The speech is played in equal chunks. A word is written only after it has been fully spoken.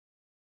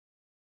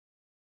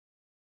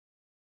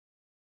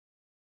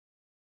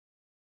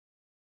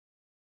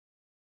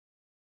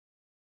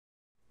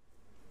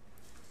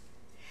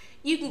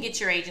You can get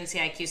your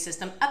AgencyIQ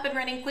system up and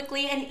running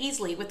quickly and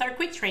easily with our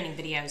quick training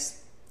videos.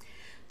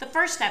 The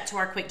first step to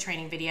our quick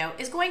training video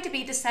is going to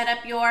be to set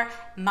up your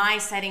My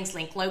Settings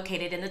link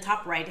located in the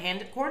top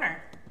right-hand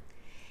corner.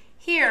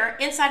 Here,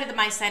 inside of the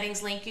My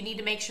Settings link, you need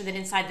to make sure that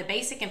inside the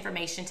Basic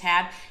Information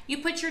tab, you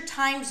put your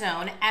time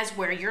zone as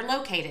where you're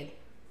located.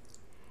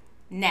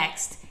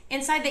 Next,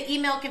 inside the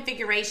Email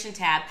Configuration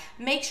tab,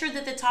 make sure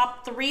that the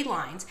top 3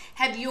 lines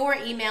have your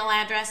email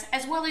address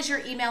as well as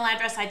your email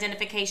address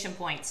identification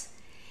points.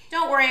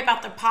 Don't worry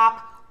about the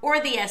POP or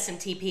the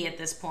SMTP at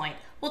this point.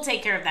 We'll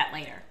take care of that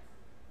later.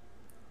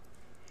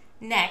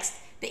 Next,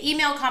 the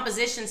email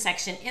composition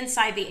section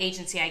inside the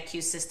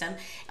AgencyIQ system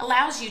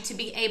allows you to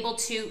be able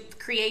to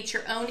create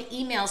your own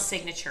email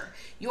signature.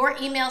 Your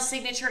email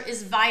signature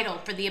is vital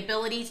for the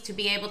ability to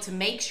be able to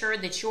make sure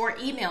that your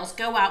emails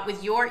go out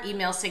with your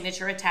email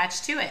signature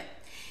attached to it.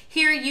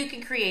 Here you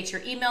can create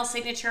your email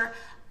signature,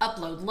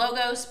 upload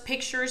logos,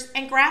 pictures,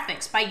 and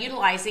graphics by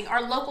utilizing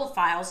our local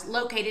files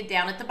located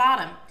down at the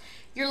bottom.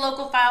 Your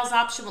local files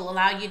option will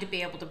allow you to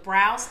be able to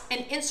browse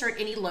and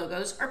insert any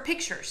logos or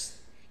pictures.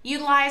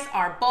 Utilize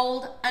our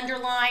bold,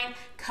 underline,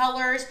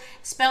 colors,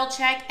 spell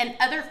check, and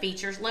other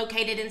features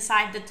located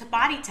inside the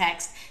body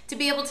text to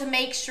be able to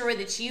make sure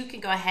that you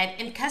can go ahead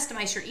and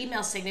customize your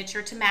email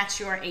signature to match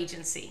your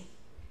agency.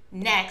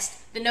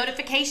 Next, the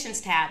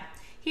Notifications tab.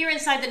 Here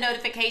inside the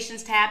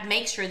Notifications tab,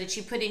 make sure that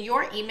you put in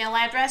your email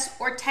address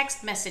or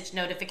text message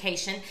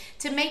notification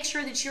to make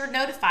sure that you're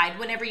notified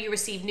whenever you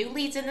receive new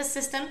leads in the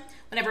system,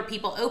 whenever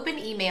people open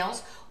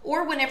emails,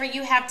 or whenever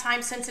you have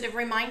time-sensitive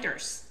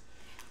reminders.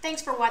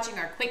 Thanks for watching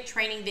our quick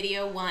training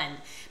video 1.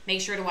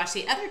 Make sure to watch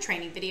the other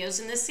training videos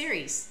in this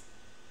series.